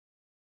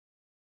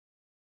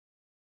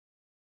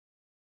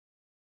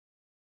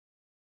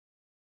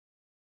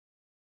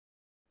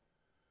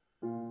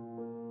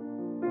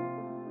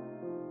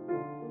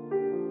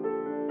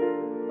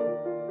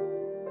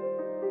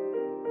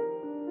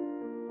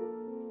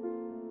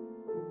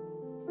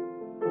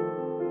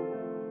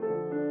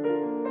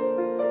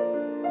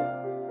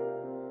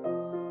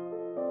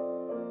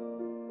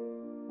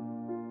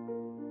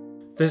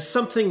There's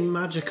something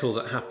magical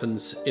that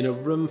happens in a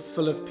room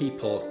full of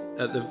people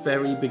at the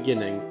very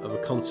beginning of a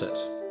concert.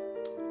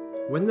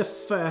 When the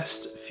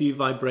first few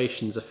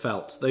vibrations are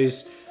felt,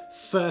 those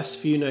first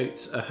few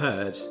notes are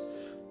heard,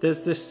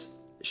 there's this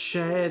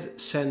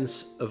shared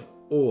sense of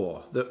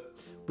awe that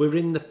we're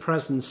in the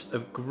presence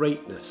of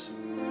greatness.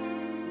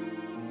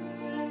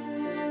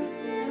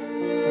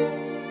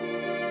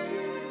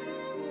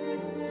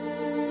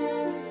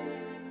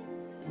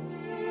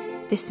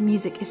 This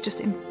music is just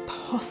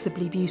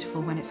impossibly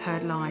beautiful when it's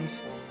heard live,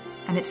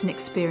 and it's an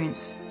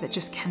experience that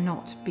just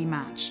cannot be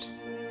matched.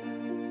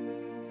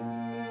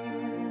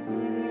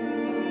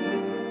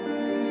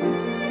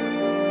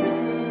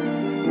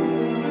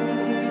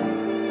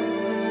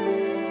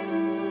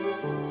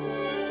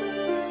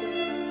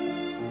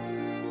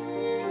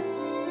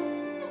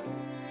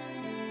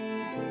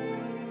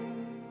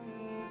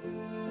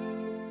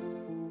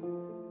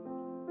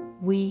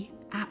 We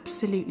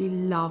absolutely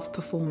love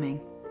performing.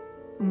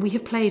 We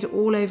have played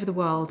all over the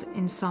world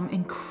in some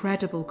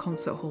incredible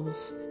concert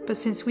halls. But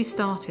since we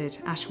started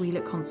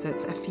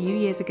ashuelotconcerts a few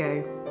years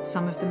ago,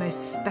 some of the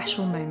most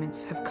special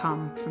moments have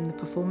come from the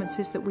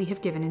performances that we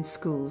have given in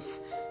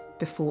schools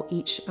before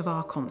each of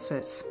our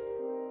concerts.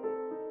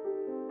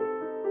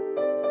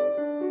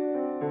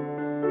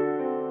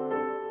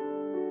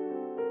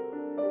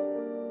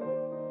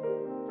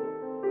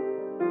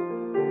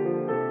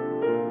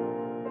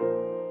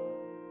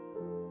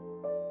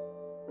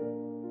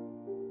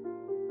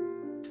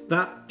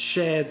 That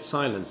shared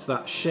silence,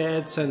 that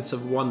shared sense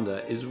of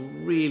wonder is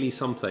really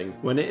something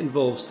when it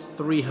involves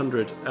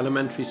 300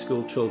 elementary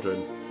school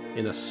children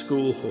in a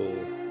school hall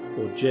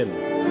or gym.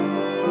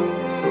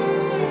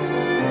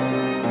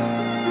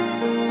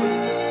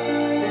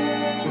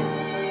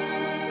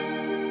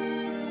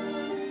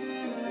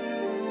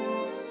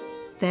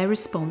 Their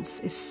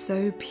response is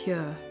so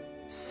pure,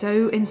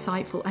 so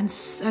insightful, and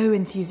so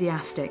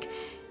enthusiastic.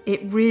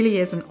 It really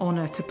is an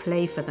honour to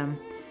play for them.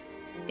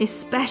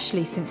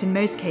 Especially since in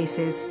most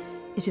cases,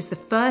 it is the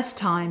first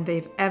time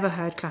they've ever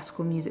heard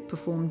classical music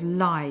performed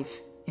live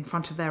in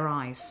front of their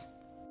eyes.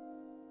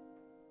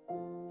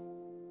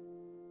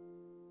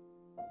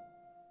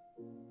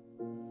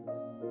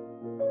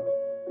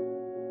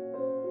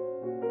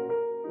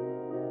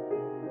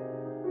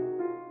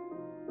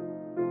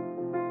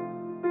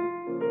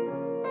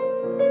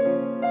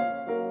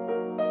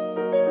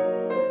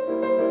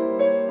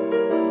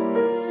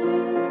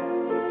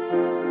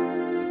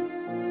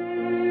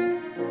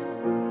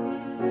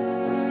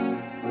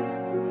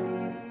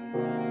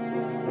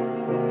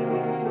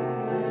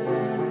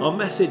 Our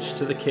message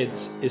to the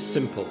kids is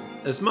simple.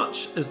 As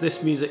much as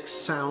this music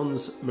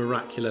sounds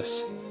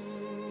miraculous,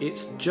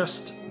 it's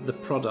just the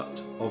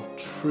product of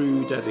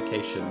true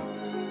dedication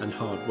and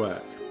hard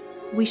work.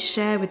 We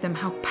share with them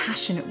how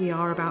passionate we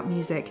are about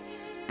music,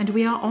 and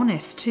we are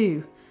honest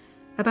too,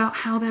 about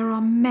how there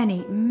are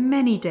many,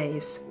 many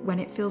days when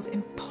it feels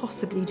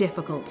impossibly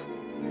difficult.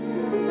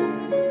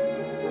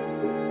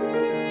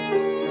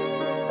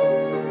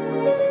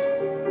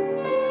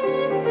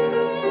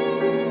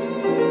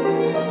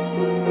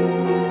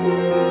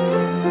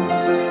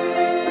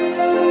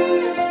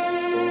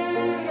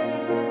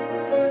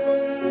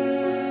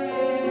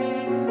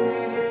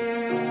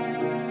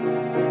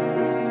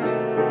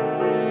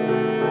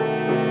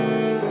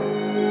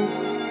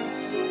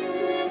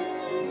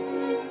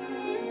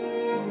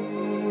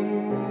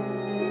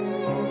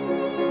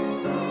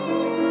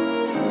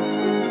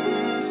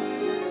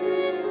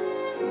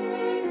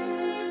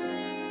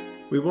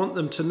 We want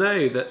them to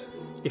know that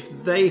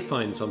if they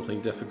find something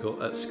difficult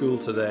at school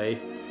today,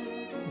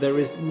 there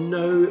is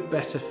no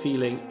better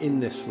feeling in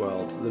this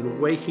world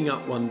than waking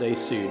up one day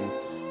soon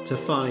to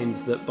find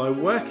that by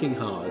working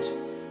hard,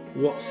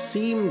 what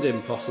seemed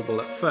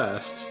impossible at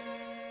first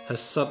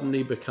has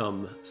suddenly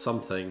become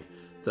something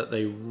that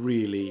they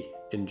really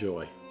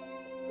enjoy.